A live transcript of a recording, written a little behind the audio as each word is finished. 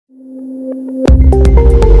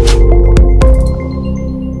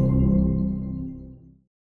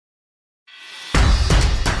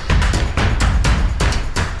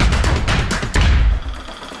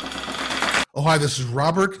Hi, this is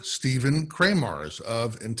Robert Stephen Kramars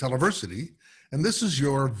of Intelliversity, and this is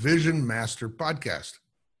your Vision Master podcast.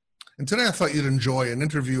 And today I thought you'd enjoy an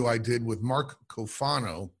interview I did with Mark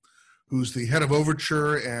Cofano, who's the head of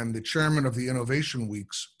Overture and the chairman of the Innovation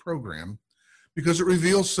Weeks program, because it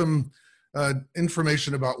reveals some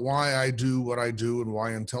information about why I do what I do and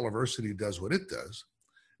why Intelliversity does what it does.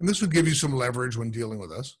 And this would give you some leverage when dealing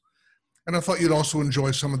with us. And I thought you'd also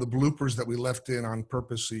enjoy some of the bloopers that we left in on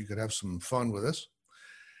purpose so you could have some fun with us.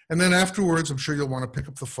 And then afterwards, I'm sure you'll want to pick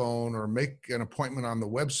up the phone or make an appointment on the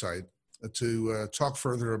website to talk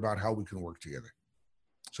further about how we can work together.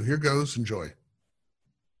 So here goes. Enjoy.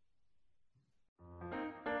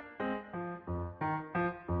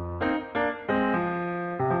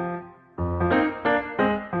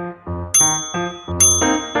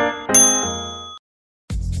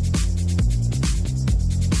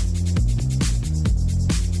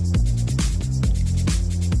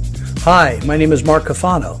 Hi, my name is Mark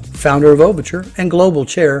Cofano, founder of Overture and global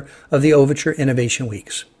chair of the Overture Innovation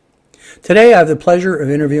Weeks. Today I have the pleasure of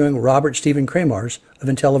interviewing Robert Stephen Kramars of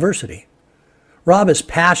Intelliversity. Rob is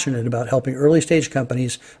passionate about helping early stage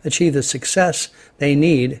companies achieve the success they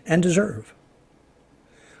need and deserve.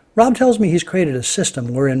 Rob tells me he's created a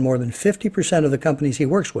system wherein more than 50% of the companies he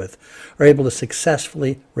works with are able to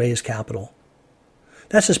successfully raise capital.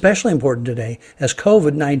 That's especially important today as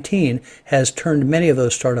COVID-19 has turned many of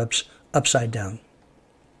those startups upside down.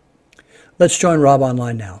 Let's join Rob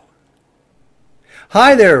online now.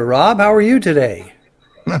 Hi there, Rob. How are you today?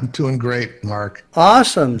 I'm doing great, Mark.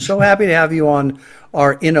 Awesome. So happy to have you on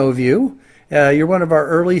our InnoView. You're one of our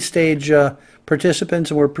early stage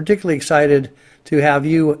participants, and we're particularly excited to have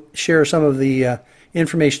you share some of the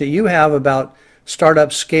information that you have about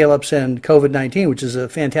startups, scale-ups, and COVID-19, which is a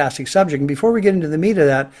fantastic subject. And before we get into the meat of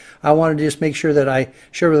that, I wanted to just make sure that I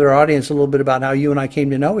share with our audience a little bit about how you and I came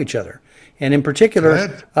to know each other. And in particular,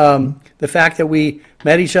 the fact that we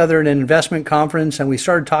met each other at an investment conference and we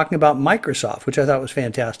started talking about Microsoft, which I thought was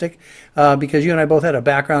fantastic, because you and I both had a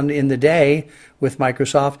background in the day with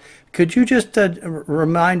Microsoft. Could you just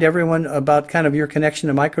remind everyone about kind of your connection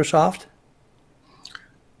to Microsoft?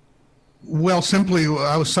 Well, simply,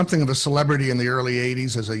 I was something of a celebrity in the early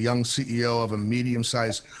 80s as a young CEO of a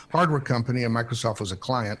medium-sized hardware company, and Microsoft was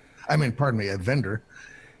a vendor.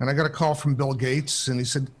 And I got a call from Bill Gates, and he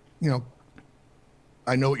said,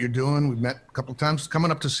 I know what you're doing. We've met a couple of times,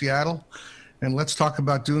 coming up to Seattle, and let's talk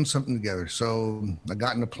about doing something together. So I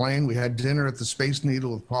got in a plane. We had dinner at the Space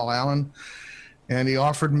Needle with Paul Allen, and he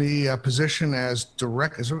offered me a position as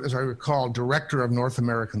as I recall, director of North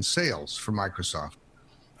American sales for Microsoft.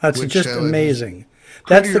 That's just amazing.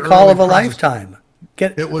 That's the call of a lifetime.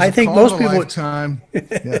 It was a call of a lifetime.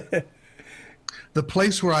 Yeah. The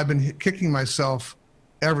place where I've been kicking myself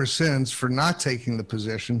ever since for not taking the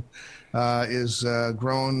position is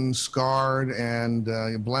grown, scarred, and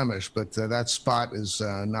blemished, but that spot is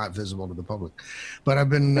not visible to the public. But I've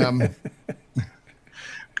been, the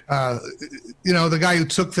guy who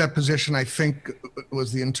took that position, I think,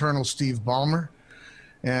 was the internal Steve Ballmer.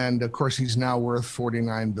 And of course, he's now worth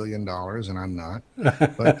 $49 billion, and I'm not.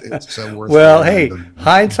 But it's worth. Well, hey,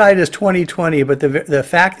 hindsight is 20/20. But the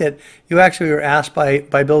fact that you actually were asked by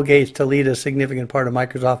Bill Gates to lead a significant part of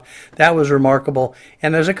Microsoft, that was remarkable.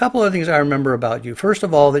 And there's a couple of things I remember about you. First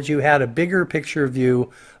of all, that you had a bigger picture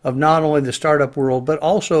view of not only the startup world, but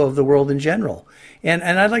also of the world in general. And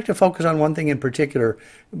I'd like to focus on one thing in particular,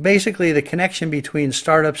 basically the connection between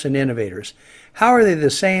startups and innovators. How are they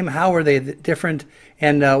the same? How are they different?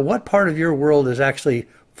 And what part of your world is actually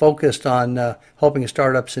focused on helping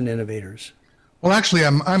startups and innovators? Well, actually,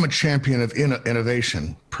 I'm a champion of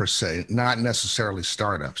innovation per se, not necessarily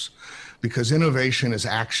startups, because innovation is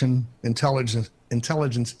action,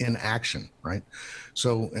 intelligence in action, right?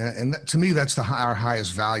 So, and to me, that's our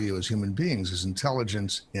highest value as human beings is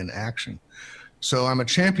intelligence in action. So I'm a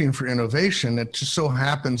champion for innovation. It just so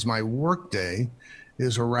happens my workday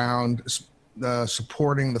is around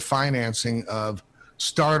supporting the financing of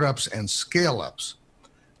startups and scale-ups,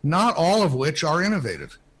 not all of which are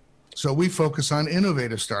innovative. So we focus on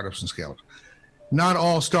innovative startups and scale-ups. Not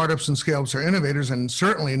all startups and scale-ups are innovators, and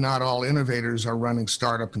certainly not all innovators are running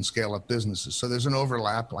startup and scale-up businesses. So there's an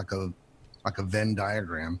overlap, like a Venn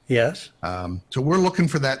diagram. Yes. So we're looking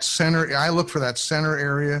for that center. I look for that center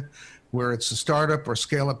area where it's a startup or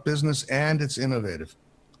scale-up business and it's innovative.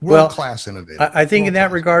 Well, World-class innovator. I think in that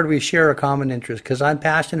World-class. regard, we share a common interest because I'm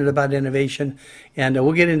passionate about innovation, and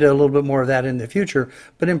we'll get into a little bit more of that in the future.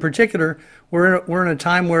 But in particular, we're in a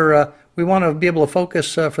time where we want to be able to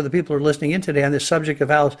focus for the people who are listening in today on this subject of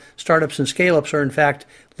how startups and scale-ups are, in fact,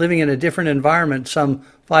 living in a different environment some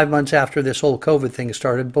 5 months after this whole COVID thing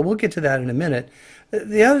started. But we'll get to that in a minute.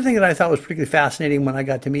 The other thing that I thought was particularly fascinating when I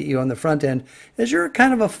got to meet you on the front end is you're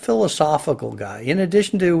kind of a philosophical guy. In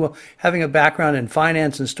addition to having a background in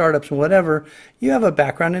finance and startups and whatever, you have a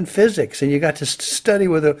background in physics, and you got to study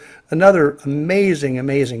with another amazing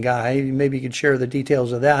guy. Maybe you could share the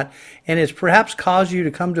details of that. And it's perhaps caused you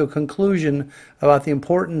to come to a conclusion about the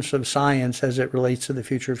importance of science as it relates to the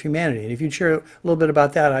future of humanity. And if you'd share a little bit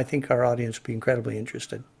about that, I think our audience would be incredibly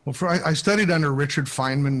interested. Well, I studied under Richard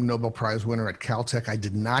Feynman, Nobel Prize winner at Caltech. I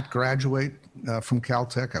did not graduate from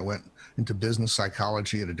Caltech. I went into business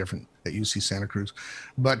psychology at UC Santa Cruz.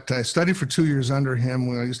 But I studied for 2 years under him.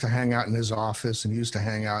 We used to hang out in his office, and he used to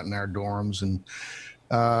hang out in our dorms. And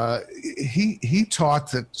he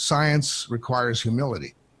taught that science requires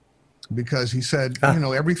humility, because he said,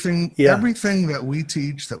 everything that we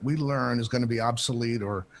teach, that we learn, is going to be obsolete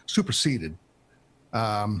or superseded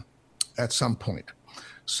at some point.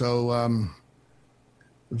 So,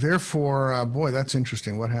 therefore, boy, that's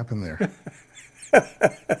interesting. What happened there?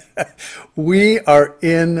 We are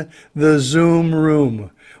in the Zoom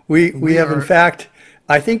room. We have, in fact,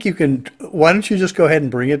 I think you can. Why don't you just go ahead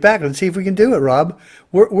and bring it back? Let's see if we can do it, Rob.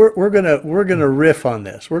 We're gonna riff on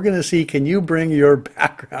this. We're gonna see. Can you bring your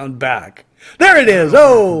background back? There it is.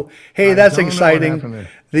 Oh, hey, that's exciting.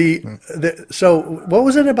 So what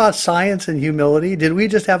was it about science and humility? Did we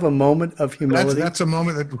just have a moment of humility? That's a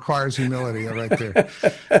moment that requires humility right there.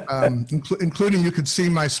 Including, you could see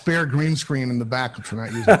my spare green screen in the back, which we're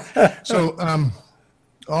not using. So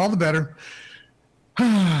all the better.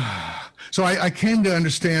 So I came to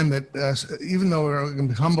understand that even though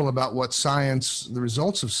we're humble about what science, the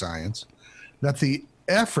results of science, that the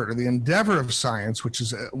effort or the endeavor of science, which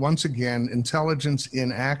is once again intelligence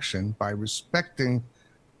in action by respecting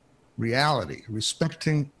reality,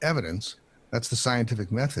 respecting evidence, that's the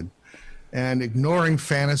scientific method, and ignoring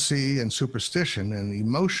fantasy and superstition and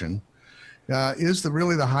emotion, is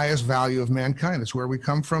really the highest value of mankind. It's where we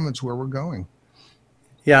come from. It's where we're going.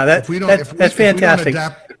 Yeah, that's fantastic.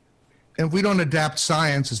 If we don't adapt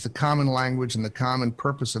science as the common language and the common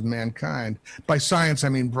purpose of mankind, by science I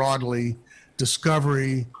mean broadly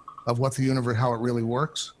discovery of what the universe, how it really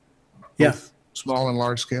works, both small and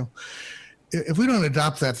large scale. If we don't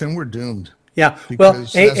adopt that, then we're doomed. Yeah. Well,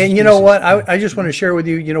 and you know what? I just want to share with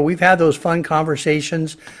you, we've had those fun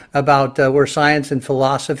conversations about where science and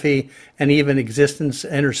philosophy and even existence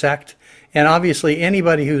intersect. And obviously,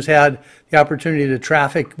 anybody who's had the opportunity to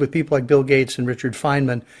traffic with people like Bill Gates and Richard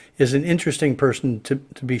Feynman is an interesting person to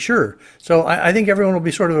be sure. So I think everyone will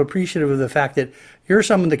be sort of appreciative of the fact that you're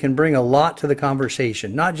someone that can bring a lot to the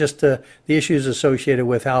conversation, not just the issues associated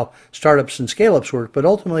with how startups and scale-ups work, but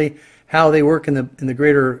ultimately how they work in the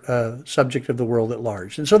greater subject of the world at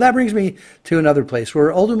large. And so that brings me to another place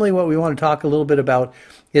where ultimately what we want to talk a little bit about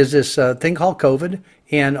is this thing called COVID,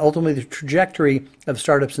 and ultimately the trajectory of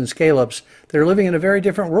startups and scale-ups that are living in a very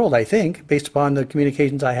different world, I think, based upon the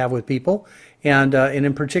communications I have with people, and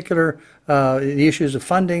in particular, the issues of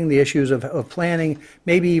funding, the issues of planning,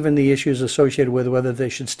 maybe even the issues associated with whether they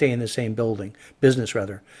should stay in the same business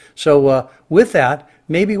rather. So with that,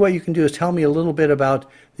 maybe what you can do is tell me a little bit about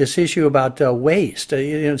this issue about waste.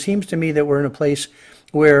 It seems to me that we're in a place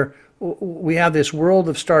where we have this world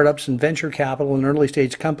of startups and venture capital and early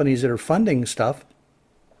stage companies that are funding stuff,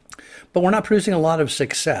 but we're not producing a lot of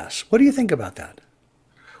success. What do you think about that?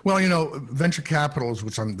 Well, venture capital,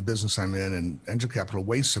 which I'm the business I'm in, and venture capital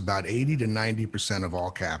wastes about 80 to 90% of all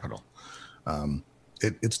capital.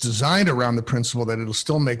 It's designed around the principle that it'll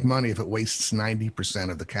still make money if it wastes 90%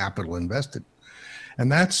 of the capital invested.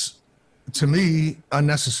 And that's, to me,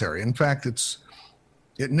 unnecessary. In fact,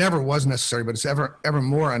 it never was necessary, but it's ever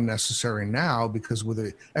more unnecessary now, because with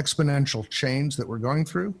the exponential change that we're going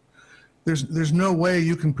through, there's no way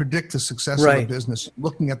you can predict the success of a business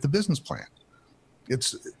looking at the business plan.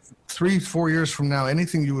 It's 3-4 years from now,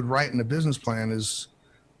 anything you would write in a business plan is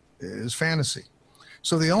fantasy.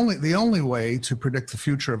 So the only way to predict the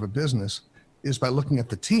future of a business is by looking at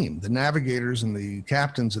the team, the navigators and the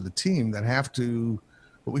captains of the team that have to,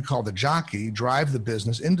 what we call the jockey, drive the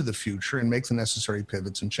business into the future and make the necessary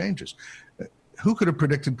pivots and changes. Who could have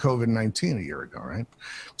predicted COVID-19 a year ago, right?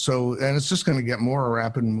 So, and it's just going to get more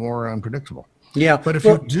rapid and more unpredictable. Yeah. But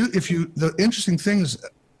the interesting thing is,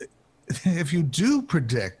 if you do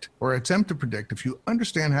predict or attempt to predict, if you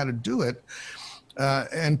understand how to do it,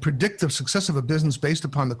 and predict the success of a business based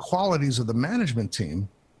upon the qualities of the management team,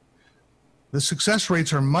 the success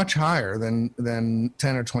rates are much higher than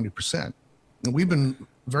 10 or 20%. And we've been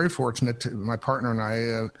very fortunate, my partner and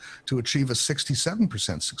I, to achieve a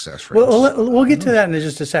 67% success rate. Well, we'll get to that in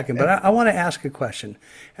just a second, but I want to ask a question.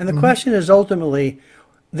 And the question is ultimately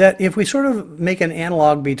that if we sort of make an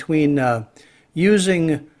analog between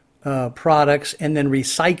using products and then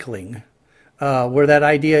recycling, where that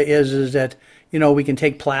idea is that, we can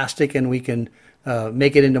take plastic and we can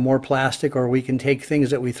make it into more plastic, or we can take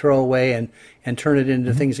things that we throw away and turn it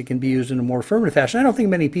into things that can be used in a more affirmative fashion. I don't think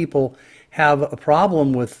many people have a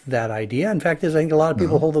problem with that idea. In fact, I think a lot of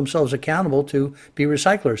people hold themselves accountable to be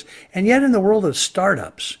recyclers. And yet in the world of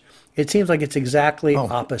startups, it seems like it's exactly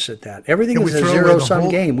opposite that. Everything is a zero-sum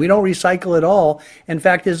game. We don't recycle at all. In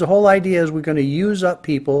fact, the whole idea is we're going to use up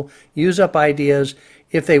people, use up ideas.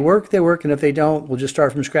 If they work, they work. And if they don't, we'll just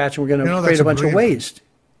start from scratch and we're going to create a bunch of waste.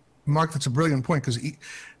 Mark, that's a brilliant point, because the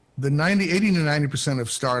 80 to 90% of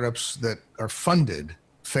startups that are funded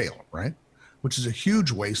fail, right? Which is a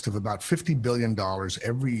huge waste of about $50 billion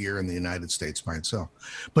every year in the United States by itself.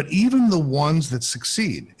 But even the ones that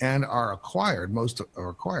succeed and are acquired, most are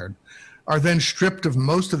acquired, are then stripped of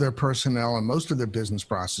most of their personnel and most of their business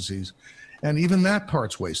processes, and even that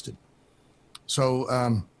part's wasted. So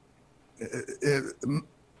there's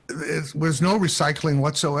no recycling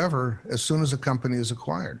whatsoever as soon as a company is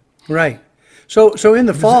acquired. Right. So in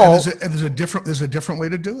the fall, there's a different way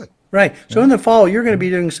to do it. Right. So in the fall, you're going to be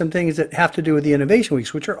doing some things that have to do with the Innovation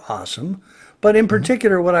Weeks, which are awesome. But in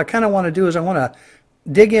particular, what I kind of want to do is I want to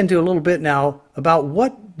dig into a little bit now about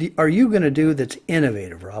what are you going to do that's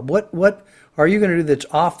innovative, Rob? What are you going to do that's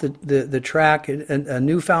off the track, a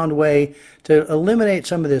newfound way to eliminate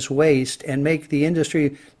some of this waste and make the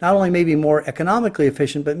industry not only maybe more economically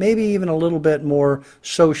efficient, but maybe even a little bit more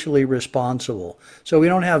socially responsible? So we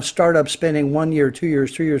don't have startups spending 1 year, 2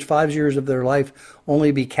 years, 3 years, 5 years of their life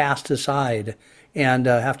only be cast aside and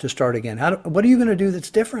have to start again. What are you going to do that's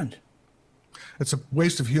different? It's a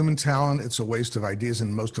waste of human talent, it's a waste of ideas,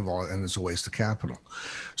 and most of all, and it's a waste of capital.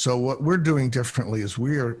 So what we're doing differently is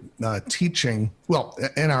we are teaching,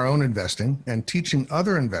 in our own investing, and teaching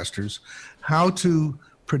other investors how to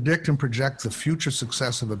predict and project the future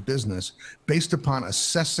success of a business based upon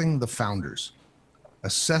assessing the founders.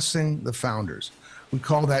 Assessing the founders. We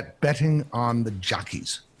call that betting on the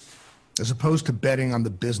jockeys, as opposed to betting on the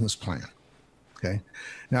business plan. Okay?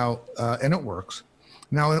 Now, and it works.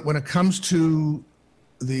 Now, when it comes to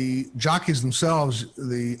the jockeys themselves,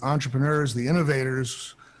 the entrepreneurs, the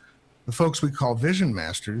innovators, the folks we call vision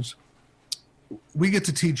masters, we get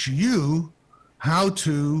to teach you how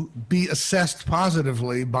to be assessed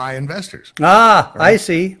positively by investors. Right? I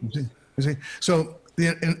see. You see? So,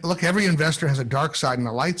 look, every investor has a dark side and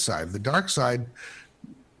a light side. The dark side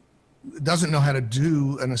doesn't know how to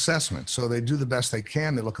do an assessment. So they do the best they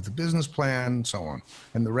can. They look at the business plan and so on,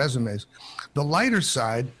 and the resumes. The lighter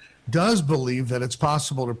side does believe that it's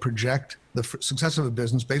possible to project the success of a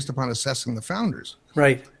business based upon assessing the founders.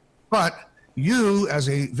 Right. But you, as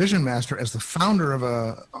a vision master, as the founder of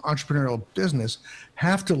an entrepreneurial business,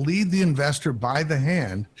 have to lead the investor by the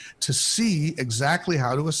hand to see exactly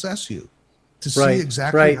how to assess you, to see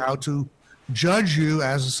exactly how to judge you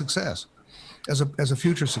as a success. As a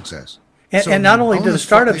future success. And not only do the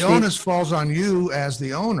startups, the onus falls on you as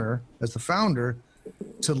the owner, as the founder,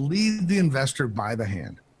 to lead the investor by the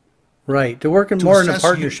hand. Right, to work more in a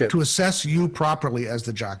partnership. To assess you properly as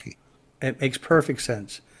the jockey. It makes perfect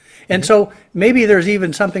sense. And so maybe there's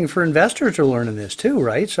even something for investors to learn in this too,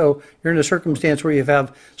 right? So you're in a circumstance where you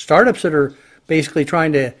have startups that are basically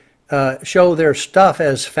trying to show their stuff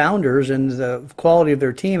as founders and the quality of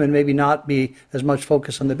their team, and maybe not be as much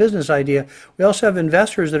focused on the business idea. We also have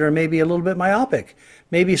investors that are maybe a little bit myopic.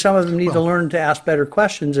 Maybe some of them need to learn to ask better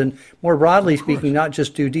questions and, more broadly speaking, not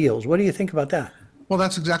just do deals. What do you think about that? Well,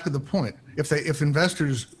 that's exactly the point. If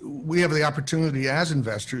investors, we have the opportunity as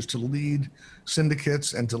investors to lead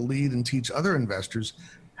syndicates and to lead and teach other investors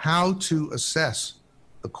how to assess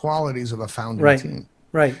the qualities of a founding team.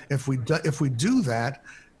 Right. If we do that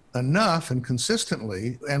enough and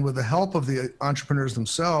consistently, and with the help of the entrepreneurs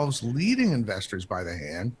themselves leading investors by the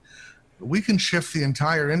hand, we can shift the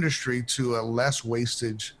entire industry to a less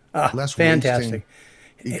wastage, less wasting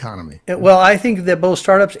economy. Well, I think that both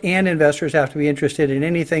startups and investors have to be interested in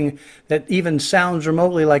anything that even sounds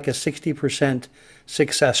remotely like a 60%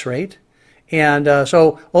 success rate. And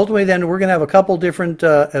so ultimately then we're going to have a couple different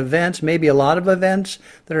events, maybe a lot of events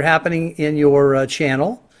that are happening in your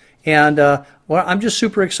channel. And well, I'm just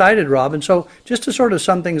super excited, Rob. And so just to sort of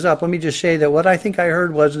sum things up, let me just say that what I think I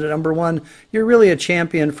heard was that number one, you're really a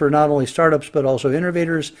champion for not only startups, but also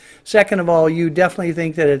innovators. Second of all, you definitely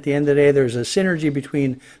think that at the end of the day, there's a synergy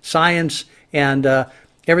between science and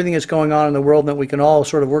everything that's going on in the world, and that we can all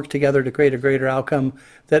sort of work together to create a greater outcome.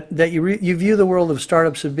 That you view the world of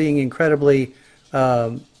startups as being incredibly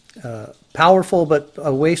powerful but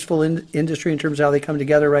a wasteful industry in terms of how they come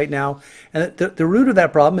together right now. And the root of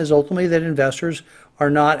that problem is ultimately that investors are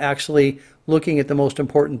not actually looking at the most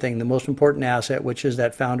important thing, the most important asset, which is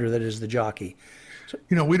that founder that is the jockey.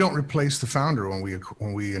 You know, we don't replace the founder when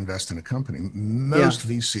we invest in a company. Most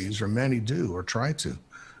VCs, or many do or try to.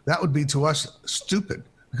 That would be to us stupid,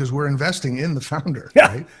 because we're investing in the founder,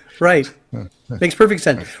 right? Right. Makes perfect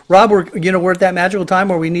sense. Rob, we're at that magical time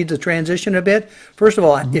where we need to transition a bit. First of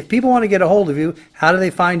all, if people want to get a hold of you, how do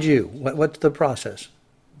they find you? What's the process?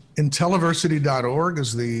 Intelliversity.org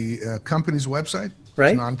is the company's website.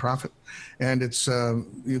 Right. It's a nonprofit. And it's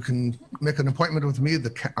you can make an appointment with me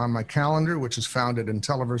on my calendar, which is found at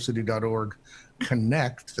intelliversity.org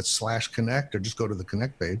connect, that's /connect, or just go to the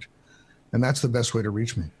connect page. And that's the best way to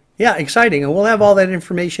reach me. Yeah, exciting. And we'll have all that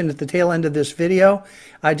information at the tail end of this video.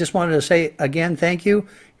 I just wanted to say again, thank you.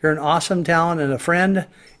 You're an awesome talent and a friend.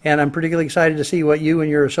 And I'm particularly excited to see what you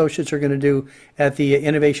and your associates are going to do at the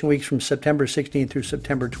Innovation Weeks from September 16th through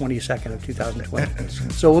September 22nd of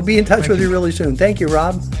 2020. So we'll be in touch with you really soon. Thank you,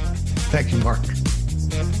 Rob. Thank you, Mark.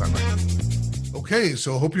 Bye-bye. Okay,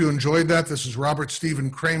 so I hope you enjoyed that. This is Robert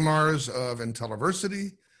Stephen Kramars of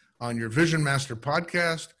Intelliversity on your Vision Master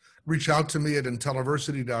podcast. Reach out to me at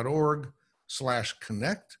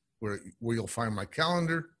intelliversity.org/connect, where you'll find my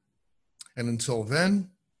calendar. And until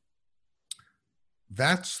then,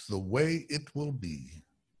 that's the way it will be.